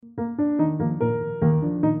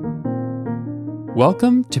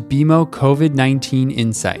Welcome to BMO COVID-19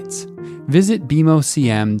 Insights. Visit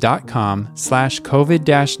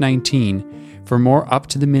bmocm.com/COVID-19 for more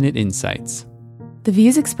up-to-the-minute insights. The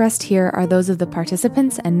views expressed here are those of the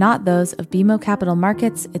participants and not those of BMO Capital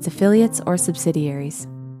Markets, its affiliates, or subsidiaries.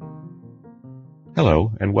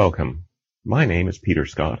 Hello and welcome. My name is Peter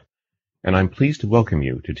Scott, and I'm pleased to welcome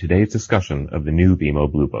you to today's discussion of the new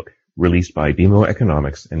BMO Blue Book, released by BMO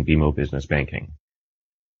Economics and BMO Business Banking.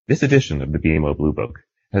 This edition of the BMO Blue Book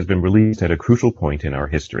has been released at a crucial point in our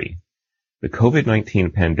history. The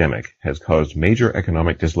COVID-19 pandemic has caused major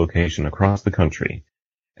economic dislocation across the country.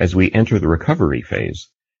 As we enter the recovery phase,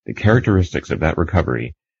 the characteristics of that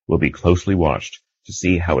recovery will be closely watched to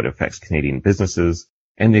see how it affects Canadian businesses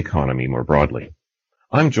and the economy more broadly.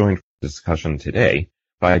 I'm joined for the discussion today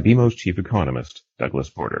by BMO's Chief Economist, Douglas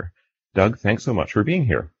Porter. Doug, thanks so much for being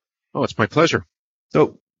here. Oh, it's my pleasure.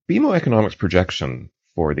 So, BMO Economics projection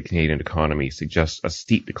for the Canadian economy suggests a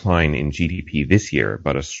steep decline in GDP this year,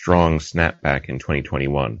 but a strong snapback in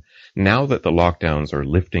 2021. Now that the lockdowns are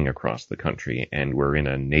lifting across the country and we're in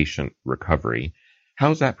a nascent recovery,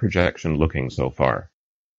 how's that projection looking so far?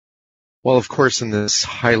 Well, of course, in this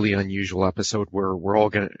highly unusual episode where we're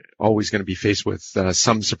always going to be faced with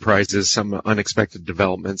some surprises, some unexpected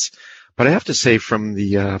developments. But I have to say from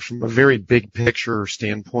a very big picture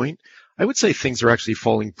standpoint, I would say things are actually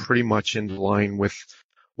falling pretty much in line with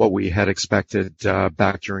what we had expected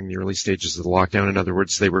back during the early stages of the lockdown. In other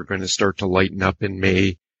words, they were going to start to lighten up in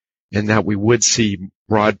May, and that we would see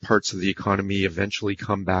broad parts of the economy eventually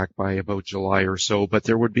come back by about July or so. But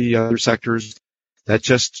there would be other sectors that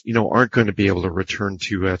just, aren't going to be able to return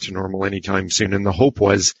to normal anytime soon. And the hope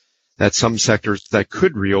was that some sectors that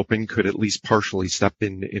could reopen could at least partially step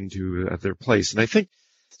into their place. And I think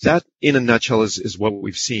that, in a nutshell, is what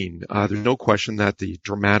we've seen. There's no question that the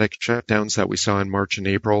dramatic shutdowns that we saw in March and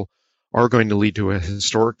April are going to lead to a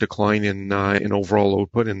historic decline in overall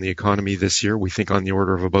output in the economy this year. We think on the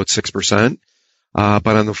order of about 6%. But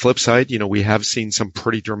on the flip side, we have seen some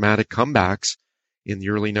pretty dramatic comebacks in the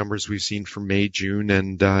early numbers we've seen for May, June,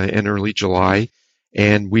 and early July.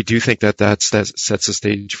 And we do think that sets the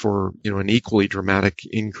stage for, an equally dramatic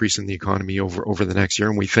increase in the economy over the next year.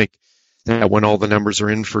 And we think that when all the numbers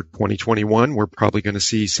are in for 2021, we're probably going to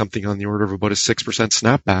see something on the order of about a 6%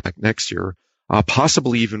 snapback next year,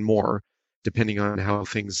 possibly even more, depending on how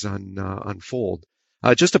things unfold.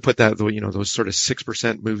 Just to put that, those sort of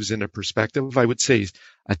 6% moves into perspective, I would say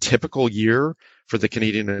a typical year for the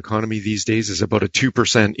Canadian economy these days is about a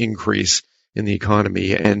 2% increase in the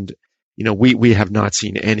economy. And, we have not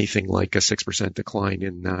seen anything like a 6% decline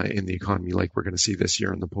in the economy like we're going to see this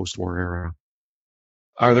year in the post-war era.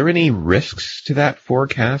 Are there any risks to that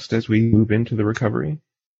forecast as we move into the recovery?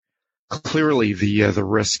 Clearly, the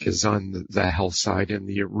risk is on the health side and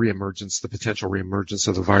the potential reemergence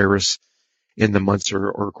of the virus in the months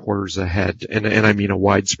or quarters ahead. And I mean a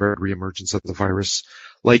widespread reemergence of the virus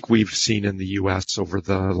like we've seen in the U.S. over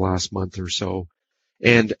the last month or so.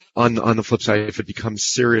 And on the flip side, if it becomes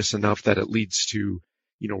serious enough that it leads to,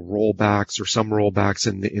 rollbacks or some rollbacks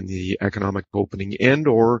in the economic opening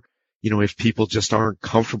or if people just aren't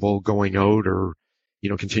comfortable going out or,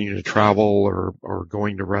 continuing to travel or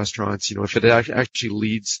going to restaurants, if it actually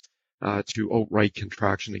leads to outright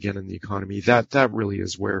contraction again in the economy, that really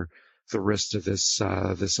is where the risk of this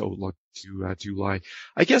outlook to lie.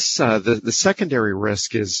 I guess the secondary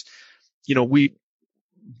risk is,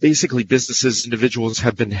 basically businesses, individuals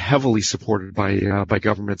have been heavily supported by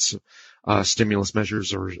government's stimulus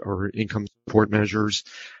measures or income support measures.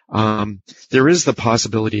 There is the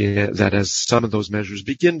possibility that as some of those measures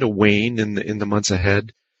begin to wane in the months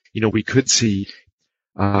ahead, we could see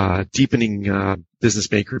deepening business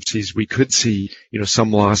bankruptcies. We could see,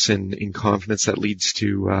 some loss in confidence that leads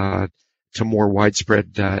to more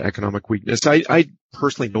widespread economic weakness. I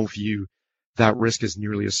personally don't view that risk is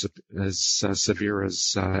nearly as severe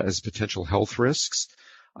as potential health risks.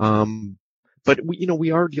 But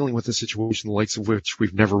we are dealing with a situation the likes of which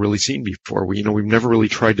we've never really seen before. We've never really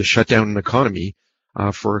tried to shut down an economy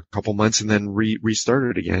for a couple months and then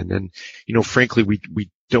restart it again. And frankly,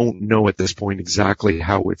 we don't know at this point exactly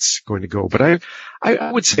how it's going to go. But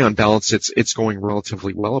I would say on balance, it's going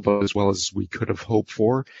relatively well, about as well as we could have hoped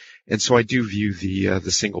for. And so I do view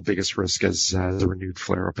the single biggest risk as the renewed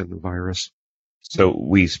flare-up in the virus. So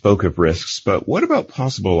we spoke of risks, but what about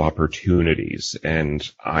possible opportunities? And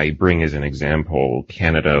I bring as an example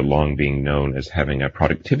Canada long being known as having a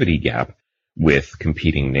productivity gap with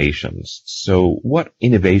competing nations. So what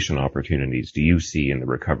innovation opportunities do you see in the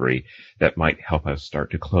recovery that might help us start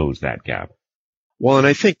to close that gap? Well, and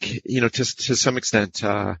I think, to some extent,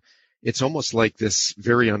 it's almost like this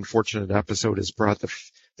very unfortunate episode has brought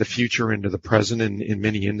the future into the present in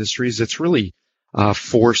many industries. It's really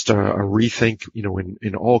forced a rethink,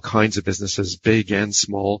 in all kinds of businesses, big and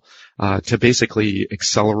small, to basically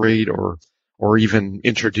accelerate or even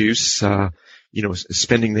introduce,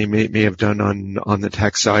 spending they may have done on the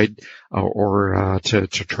tech side, or to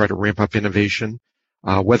try to ramp up innovation,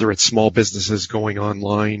 whether it's small businesses going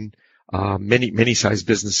online, many size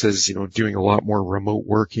businesses, doing a lot more remote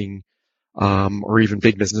working, or even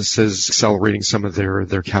big businesses accelerating some of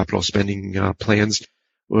their capital spending plans.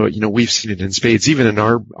 Well, we've seen it in spades. Even in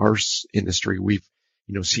our industry, we've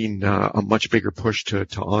seen a much bigger push to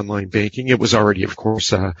online banking. It was already, of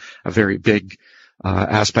course, a very big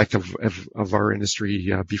aspect of our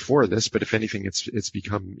industry before this, but if anything, it's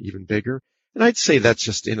become even bigger. And I'd say that's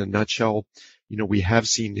just in a nutshell. We have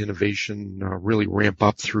seen innovation really ramp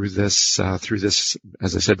up through this,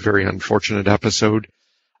 as I said, very unfortunate episode.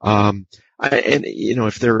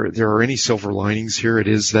 If there are any silver linings here, it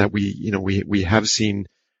is that we have seen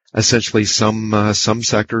essentially some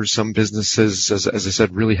sectors, some businesses, as I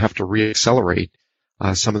said, really have to reaccelerate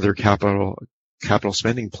some of their capital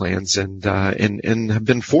spending plans and have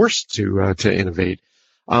been forced to innovate.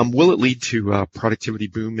 Will it lead to a productivity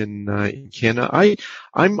boom in Canada?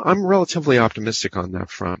 I'm relatively optimistic on that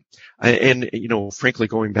front. Frankly,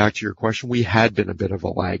 going back to your question, we had been a bit of a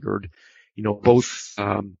laggard. Both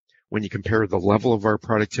when you compare the level of our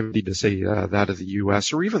productivity to say that of the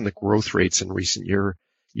U.S. or even the growth rates in recent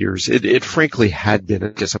years, it frankly had been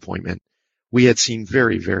a disappointment. We had seen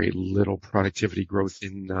very, very little productivity growth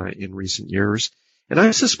in recent years. And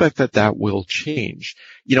I suspect that will change,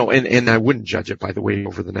 and I wouldn't judge it, by the way,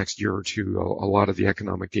 over the next year or two. A lot of the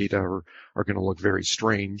economic data are going to look very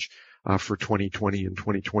strange, for 2020 and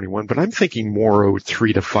 2021, but I'm thinking more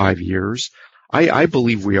 3 to 5 years. I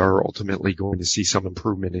believe we are ultimately going to see some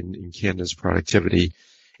improvement in Canada's productivity.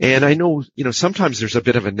 And I know, sometimes there's a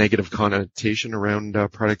bit of a negative connotation around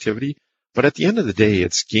productivity, but at the end of the day,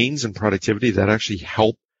 it's gains in productivity that actually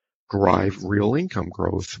help drive real income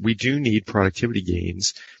growth. We do need productivity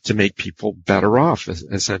gains to make people better off,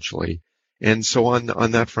 essentially. And so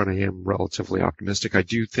on that front, I am relatively optimistic. I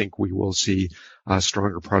do think we will see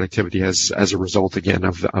stronger productivity as a result, again,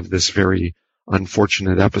 of this very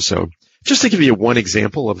unfortunate episode. Just to give you one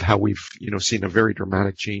example of how we've, seen a very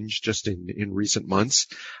dramatic change just in recent months.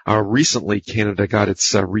 Recently, Canada got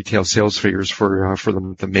its retail sales figures for the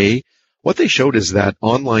month of May. What they showed is that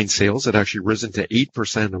online sales had actually risen to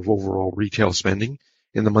 8% of overall retail spending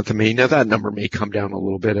in the month of May. Now, that number may come down a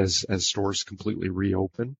little bit as stores completely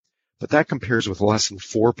reopen, but that compares with less than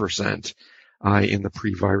 4% in the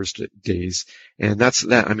pre-virus days. And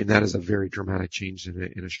that is a very dramatic change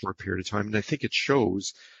in a short period of time. And I think it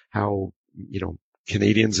shows how,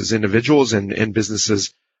 Canadians as individuals and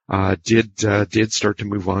businesses did start to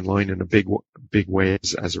move online in a big way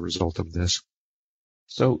as a result of this.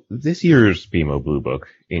 So this year's BMO Blue Book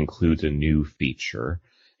includes a new feature,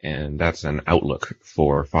 and that's an outlook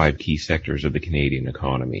for 5 key sectors of the Canadian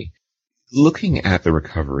economy. Looking at the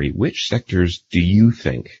recovery, which sectors do you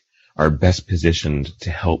think are best positioned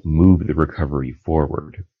to help move the recovery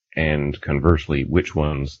forward? And conversely, which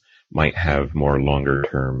ones might have more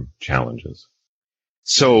longer-term challenges?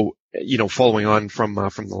 So, following on from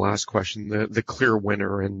the last question, the clear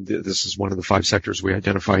winner, and this is one of the 5 sectors we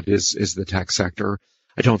identified, is the tech sector.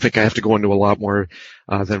 I don't think I have to go into a lot more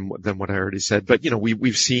than what I already said, but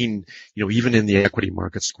we've seen, even in the equity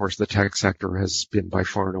markets, of course, the tech sector has been by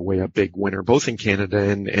far and away a big winner, both in Canada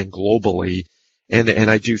and globally. And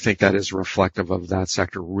I do think that is reflective of that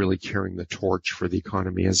sector really carrying the torch for the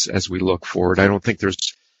economy as we look forward. I don't think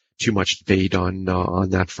there's too much debate on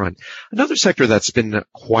that front. Another sector that's been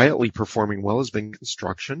quietly performing well has been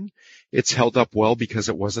construction. It's held up well because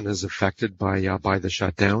it wasn't as affected by the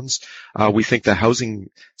shutdowns. We think the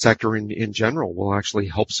housing sector in general will actually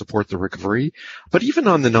help support the recovery. But even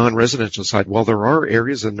on the non-residential side, while there are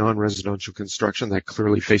areas of non-residential construction that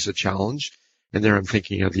clearly face a challenge, and there I'm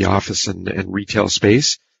thinking of the office and retail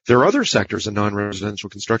space, there are other sectors of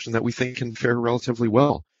non-residential construction that we think can fare relatively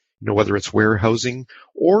well. Whether it's warehousing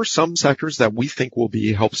or some sectors that we think will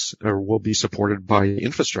be supported by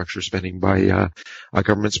infrastructure spending by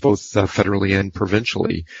governments both federally and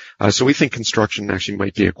provincially. So we think construction actually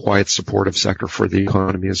might be a quiet supportive sector for the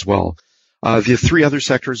economy as well. The 3 other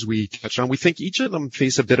sectors we touched on, we think each of them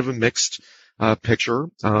face a bit of a mixed picture.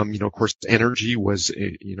 Of course, energy was,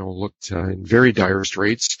 looked in very dire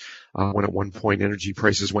straits when at one point energy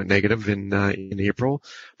prices went negative in April.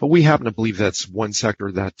 But we happen to believe that's one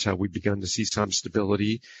sector that we've begun to see some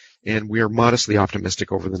stability, and we are modestly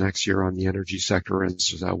optimistic over the next year on the energy sector. And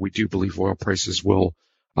we do believe oil prices will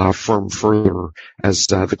firm further as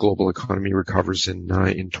the global economy recovers in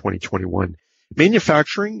 2021.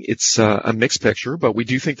 Manufacturing, it's a mixed picture, but we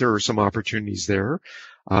do think there are some opportunities there.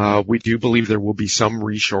 We do believe there will be some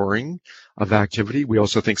reshoring of activity. We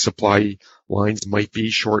also think supply lines might be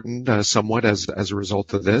shortened somewhat as a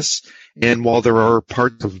result of this. And while there are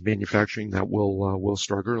parts of manufacturing that will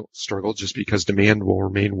struggle just because demand will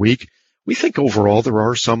remain weak, we think overall there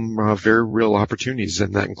are some very real opportunities,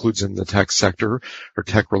 and that includes in the tech sector or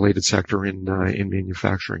tech-related sector in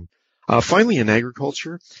manufacturing. Finally, in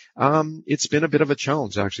agriculture, it's been a bit of a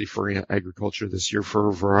challenge actually for agriculture this year for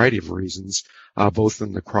a variety of reasons, both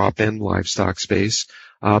in the crop and livestock space.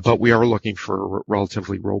 But we are looking for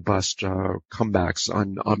relatively robust comebacks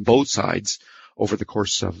on both sides over the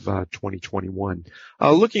course of 2021.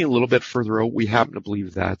 Looking a little bit further out, we happen to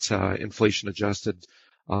believe that inflation-adjusted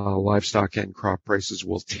livestock and crop prices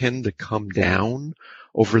will tend to come down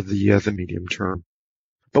over the medium term.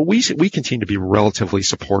 But we continue to be relatively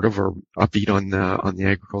supportive or upbeat on the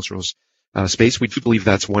agricultural space. We do believe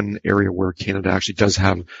that's one area where Canada actually does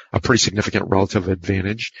have a pretty significant relative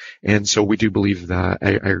advantage, and so we do believe that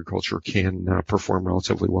agriculture can perform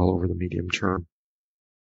relatively well over the medium term.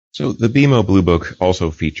 So the BMO Blue Book also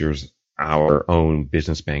features our own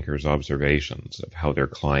business bankers' observations of how their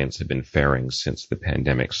clients have been faring since the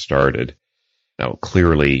pandemic started. Now,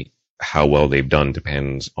 clearly, how well they've done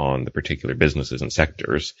depends on the particular businesses and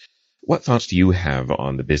sectors. What thoughts do you have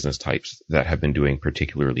on the business types that have been doing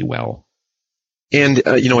particularly well? And,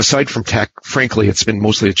 aside from tech, frankly, it's been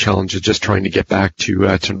mostly a challenge of just trying to get back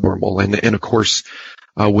to normal. And of course,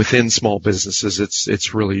 within small businesses,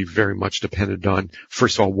 it's really very much dependent on,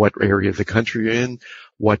 first of all, what area of the country you're in,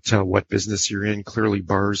 what business you're in. Clearly,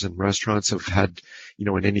 bars and restaurants have had,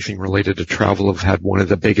 and anything related to travel have had one of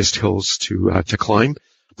the biggest hills to climb.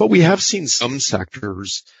 But we have seen some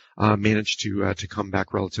sectors manage to come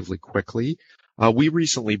back relatively quickly. We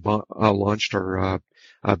recently launched our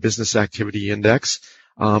business activity index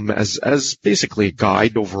as basically a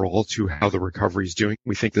guide overall to how the recovery is doing.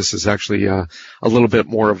 We think this is actually a little bit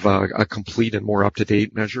more of a complete and more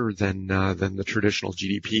up-to-date measure than the traditional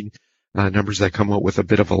GDP numbers that come out with a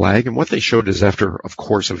bit of a lag. And what they showed is after, of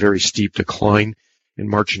course, a very steep decline in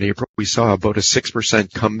March and April, we saw about a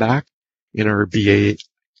 6% comeback in our BAI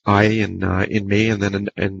in May, and then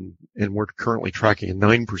and we're currently tracking a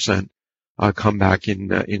 9% comeback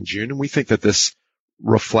in June. And we think that this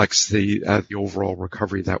reflects the overall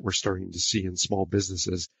recovery that we're starting to see in small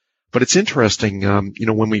businesses. But it's interesting,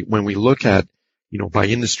 when we look at, by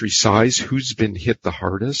industry size, who's been hit the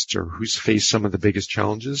hardest or who's faced some of the biggest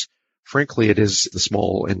challenges. Frankly, it is the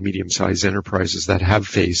small and medium-sized enterprises that have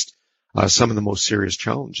faced some of the most serious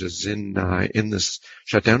challenges in this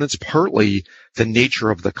shutdown. It's partly the nature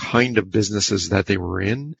of the kind of businesses that they were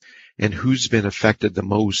in and who's been affected the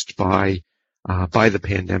most by the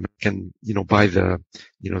pandemic and, by the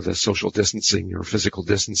social distancing or physical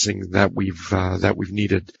distancing that we've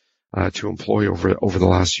needed to employ over the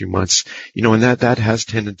last few months. And that has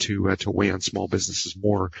tended to weigh on small businesses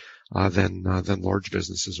more than large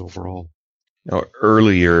businesses overall. Now,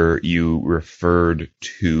 earlier you referred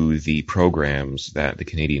to the programs that the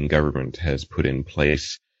Canadian government has put in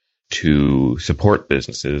place to support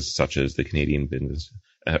businesses, such as the Canadian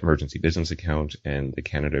Emergency Business Account and the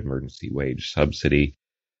Canada Emergency Wage Subsidy.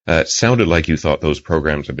 It sounded like you thought those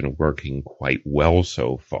programs have been working quite well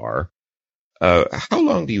so far. How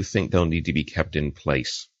long do you think they'll need to be kept in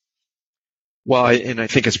place? Well, and I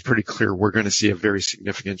think it's pretty clear we're going to see a very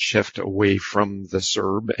significant shift away from the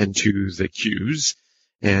CERB and to the CEWS.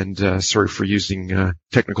 And sorry for using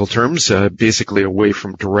technical terms, basically away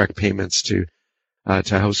from direct payments to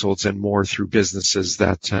households and more through businesses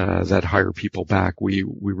that hire people back. We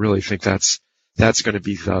really think that's going to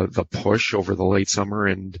be the push over the late summer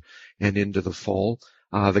and into the fall.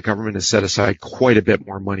 The government has set aside quite a bit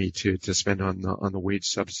more money to spend on the wage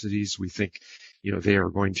subsidies. We think, they are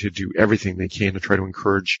going to do everything they can to try to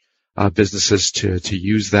encourage businesses to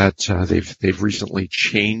use that. They've recently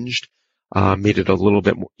changed, made it a little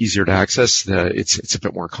bit more easier to access. It's a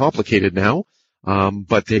bit more complicated now,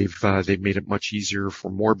 but they've made it much easier for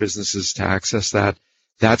more businesses to access that.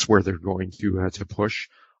 That's where they're going to push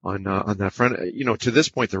on that front. To this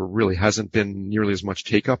point, there really hasn't been nearly as much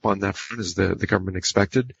take up on that front as the government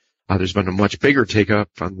expected. There's been a much bigger take up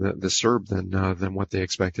on the CERB than what they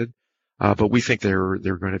expected. But we think they're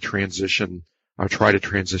going to try to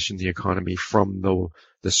transition the economy from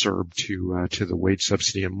the CERB to the wage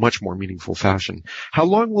subsidy in a much more meaningful fashion. How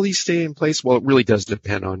long will these stay in place? Well, it really does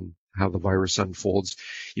depend on how the virus unfolds.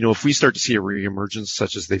 If we start to see a reemergence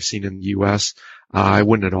such as they've seen in the U.S., I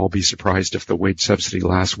wouldn't at all be surprised if the wage subsidy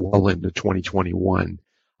lasts well into 2021.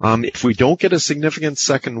 If we don't get a significant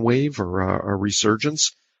second wave or a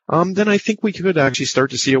resurgence, then I think we could actually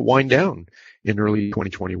start to see it wind down in early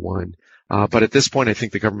 2021. But at this point, I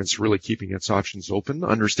think the government's really keeping its options open,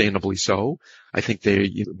 understandably so. I think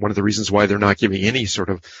one of the reasons why they're not giving any sort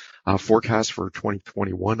of forecast for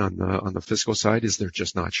 2021 on the fiscal side is they're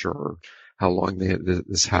just not sure how long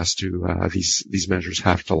these measures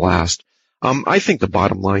have to last. I think the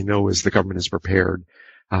bottom line, though, is the government is prepared.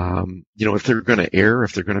 If they're going to err,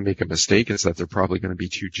 if they're going to make a mistake, it's that they're probably going to be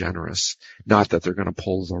too generous, not that they're going to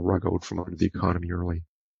pull the rug out from under the economy early.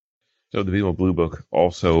 So the BMO Blue Book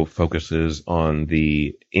also focuses on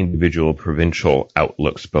the individual provincial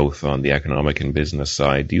outlooks, both on the economic and business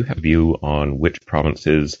side. Do you have a view on which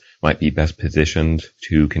provinces might be best positioned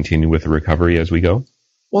to continue with the recovery as we go?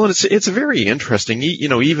 Well, it's very interesting.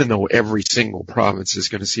 Even though every single province is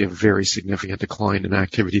going to see a very significant decline in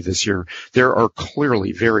activity this year, there are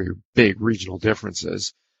clearly very big regional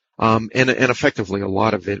differences. And effectively a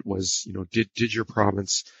lot of it was, did your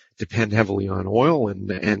province depend heavily on oil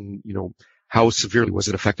and how severely was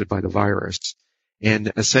it affected by the virus?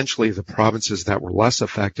 And essentially the provinces that were less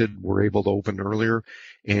affected were able to open earlier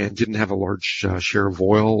and didn't have a large share of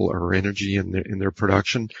oil or energy in their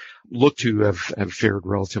production, look to have fared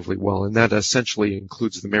relatively well. And that essentially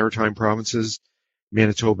includes the maritime provinces,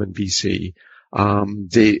 Manitoba and BC.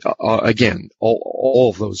 All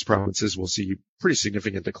of those provinces will see pretty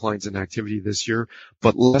significant declines in activity this year,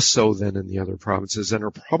 but less so than in the other provinces, and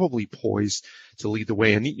are probably poised to lead the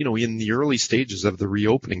way. And, in the early stages of the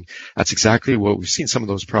reopening, that's exactly what we've seen. Some of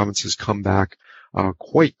those provinces come back,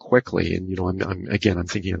 quite quickly. And, I'm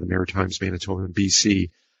thinking of the Maritimes, Manitoba and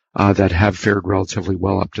BC, that have fared relatively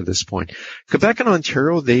well up to this point. Quebec and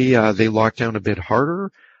Ontario, they locked down a bit harder.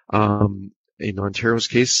 In Ontario's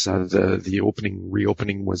case, the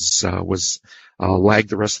reopening was lagged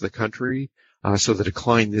the rest of the country. So the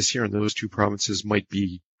decline this year in those two provinces might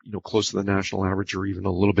be, close to the national average or even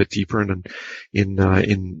a little bit deeper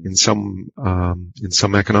in some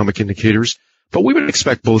economic indicators. But we would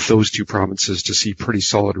expect both those two provinces to see pretty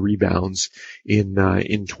solid rebounds in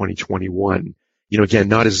 2021. Again,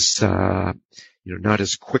 not as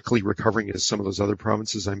quickly recovering as some of those other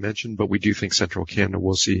provinces I mentioned, but we do think Central Canada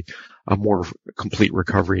will see a more complete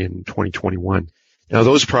recovery in 2021. Now,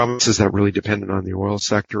 those provinces that really depended on the oil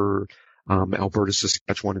sector, Alberta,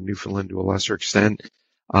 Saskatchewan, and Newfoundland to a lesser extent,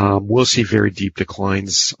 will see very deep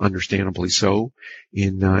declines, understandably so,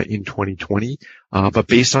 in 2020. But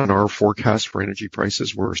based on our forecast for energy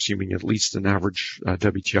prices, we're assuming at least an average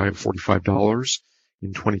WTI of $45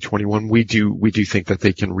 in 2021. We do think that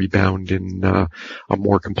they can rebound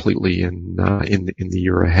more completely in the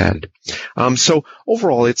year ahead. So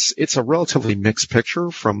overall, it's a relatively mixed picture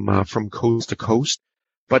from coast to coast.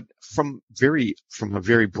 But from a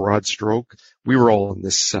very broad stroke, we were all in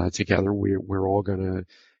this together. We're all going to,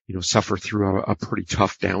 suffer through a pretty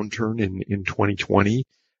tough downturn in 2020.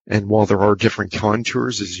 And while there are different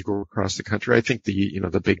contours as you go across the country, I think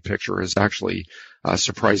the big picture is actually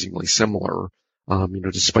surprisingly similar.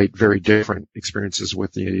 Despite very different experiences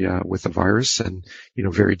with the virus and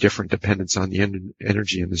very different dependence on the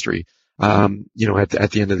energy industry. At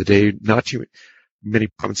the end of the day, not too many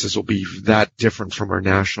provinces will be that different from our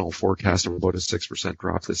national forecast of about a 6%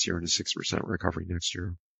 drop this year and a 6% recovery next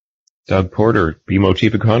year. Doug Porter, BMO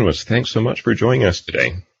Chief Economist, thanks so much for joining us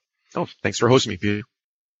today. Oh, thanks for hosting me, Peter.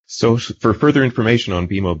 So for further information on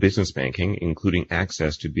BMO Business Banking, including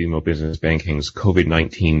access to BMO Business Banking's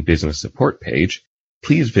COVID-19 business support page,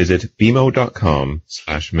 please visit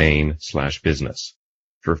bmo.com/main/business.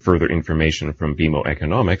 For further information from BMO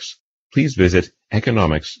Economics, please visit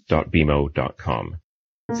economics.bmo.com.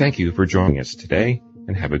 Thank you for joining us today,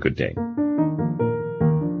 and have a good day.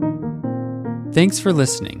 Thanks for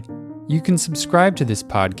listening. You can subscribe to this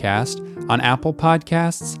podcast on Apple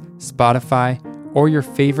Podcasts, Spotify, or your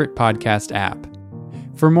favorite podcast app.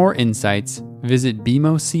 For more insights, visit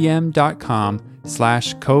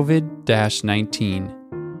bmocm.com/COVID-19.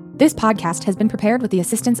 This podcast has been prepared with the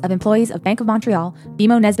assistance of employees of Bank of Montreal,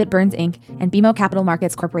 BMO Nesbitt Burns Inc., and BMO Capital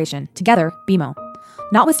Markets Corporation, together, BMO.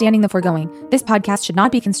 Notwithstanding the foregoing, this podcast should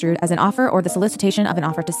not be construed as an offer or the solicitation of an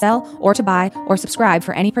offer to sell or to buy or subscribe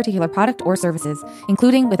for any particular product or services,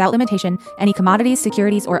 including, without limitation, any commodities,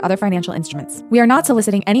 securities, or other financial instruments. We are not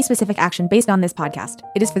soliciting any specific action based on this podcast.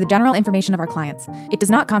 It is for the general information of our clients. It does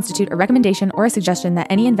not constitute a recommendation or a suggestion that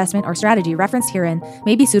any investment or strategy referenced herein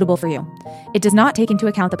may be suitable for you. It does not take into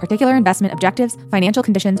account the particular investment objectives, financial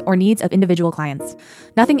conditions, or needs of individual clients.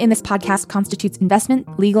 Nothing in this podcast constitutes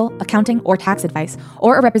investment, legal, accounting, or tax advice,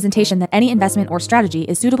 or a representation that any investment or strategy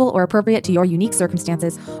is suitable or appropriate to your unique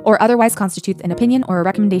circumstances, or otherwise constitutes an opinion or a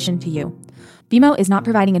recommendation to you. BMO is not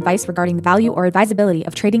providing advice regarding the value or advisability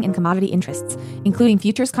of trading in commodity interests, including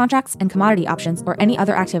futures contracts and commodity options or any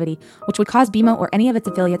other activity which would cause BMO or any of its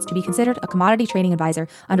affiliates to be considered a commodity trading advisor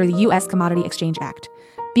under the U.S. Commodity Exchange Act.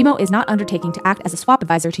 BMO is not undertaking to act as a swap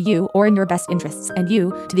advisor to you or in your best interests, and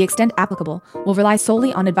you, to the extent applicable, will rely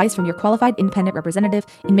solely on advice from your qualified independent representative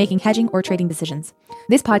in making hedging or trading decisions.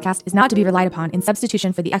 This podcast is not to be relied upon in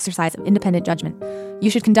substitution for the exercise of independent judgment. You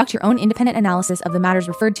should conduct your own independent analysis of the matters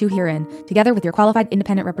referred to herein, together with your qualified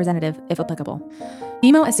independent representative, if applicable.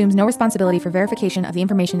 BMO assumes no responsibility for verification of the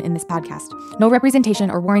information in this podcast. No representation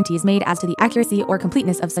or warranty is made as to the accuracy or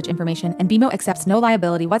completeness of such information, and BMO accepts no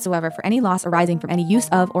liability whatsoever for any loss arising from any use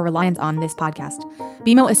of or reliance on this podcast.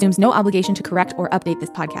 BMO assumes no obligation to correct or update this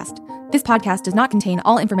podcast. This podcast does not contain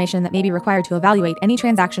all information that may be required to evaluate any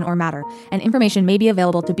transaction or matter, and information may be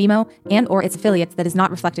available to BMO and or its affiliates that is not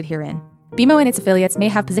reflected herein. BMO and its affiliates may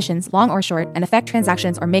have positions, long or short, and affect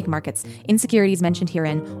transactions or make markets in securities mentioned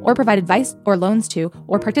herein, or provide advice or loans to,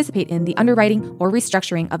 or participate in the underwriting or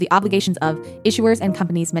restructuring of the obligations of issuers and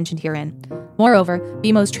companies mentioned herein. Moreover,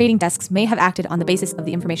 BMO's trading desks may have acted on the basis of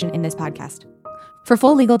the information in this podcast. For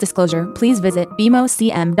full legal disclosure, please visit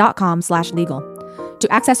bmocm.com/legal.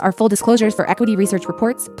 To access our full disclosures for equity research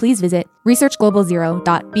reports, please visit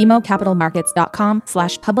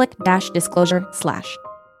researchglobalzero.bmocapitalmarkets.com/public-disclosure/.